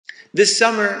This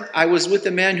summer, I was with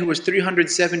a man who was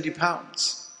 370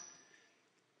 pounds.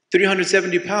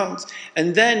 370 pounds.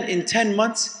 And then in 10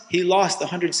 months, he lost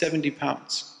 170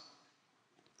 pounds.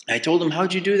 I told him,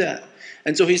 how'd you do that?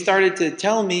 And so he started to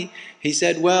tell me, he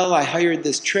said, well, I hired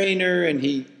this trainer and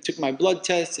he took my blood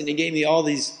tests and he gave me all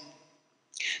this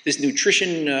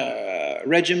nutrition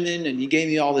regimen, and he gave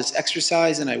me all this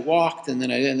exercise, and I walked, and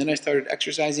then I started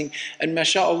exercising, and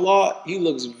mashallah, he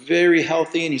looks very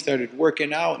healthy, and he started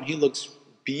working out, and he looks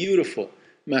beautiful,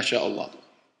 mashallah.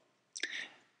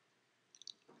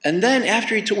 And then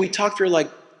after we talked for like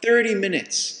 30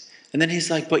 minutes, and then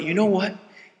he's like, but you know what?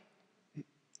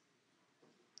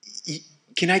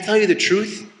 Can I tell you the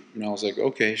truth? And I was like,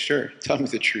 okay, sure, tell me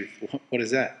the truth. What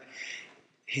is that?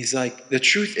 He's like, the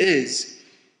truth is,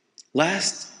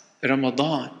 last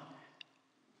Ramadan,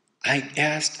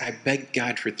 I begged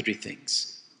God for 3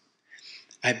 things.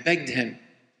 I begged Him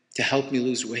to help me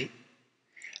lose weight.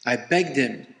 I begged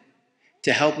Him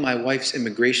to help my wife's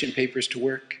immigration papers to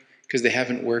work, because they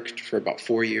haven't worked for about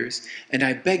 4 years. And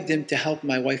I begged Him to help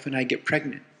my wife and I get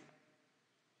pregnant.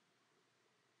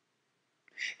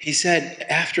 He said,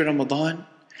 after Ramadan,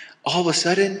 all of a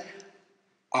sudden,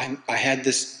 I had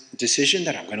this decision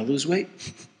that I'm going to lose weight.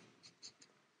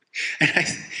 And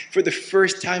for the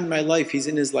first time in my life, he's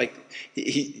in his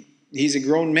he's a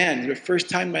grown man. The first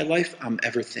time in my life, I'm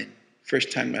ever thin.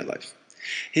 First time in my life.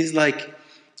 He's like,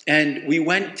 and we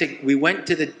went to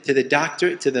the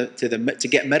doctor to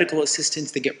get medical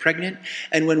assistance to get pregnant.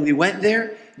 And when we went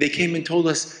there, they came and told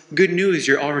us, good news,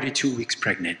 you're already 2 weeks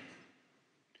pregnant.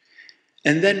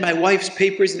 And then my wife's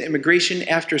papers and immigration,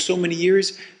 after so many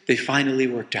years, they finally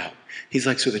worked out. He's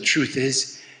like, so the truth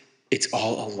is, it's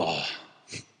all Allah.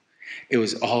 It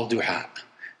was all dua.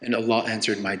 And Allah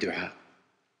answered my dua.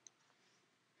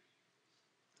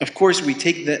 Of course, we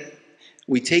take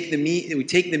the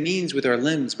means with our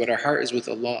limbs, but our heart is with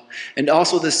Allah. And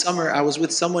also this summer, I was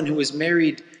with someone who was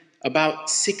married about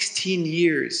 16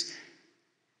 years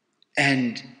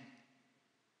and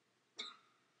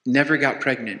never got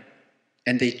pregnant.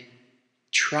 And they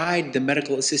tried the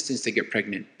medical assistance to get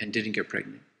pregnant and didn't get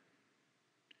pregnant.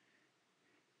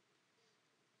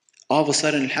 All of a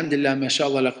sudden, alhamdulillah,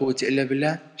 mashallah, la quwwata illa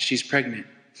billah, she's pregnant.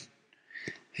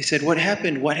 He said, what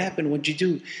happened? What happened? What'd you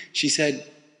do? She said,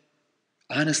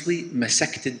 honestly,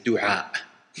 masakta dua.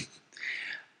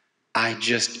 I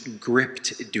just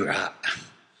gripped dua.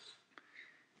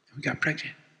 We got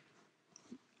pregnant.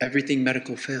 Everything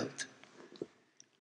medical failed.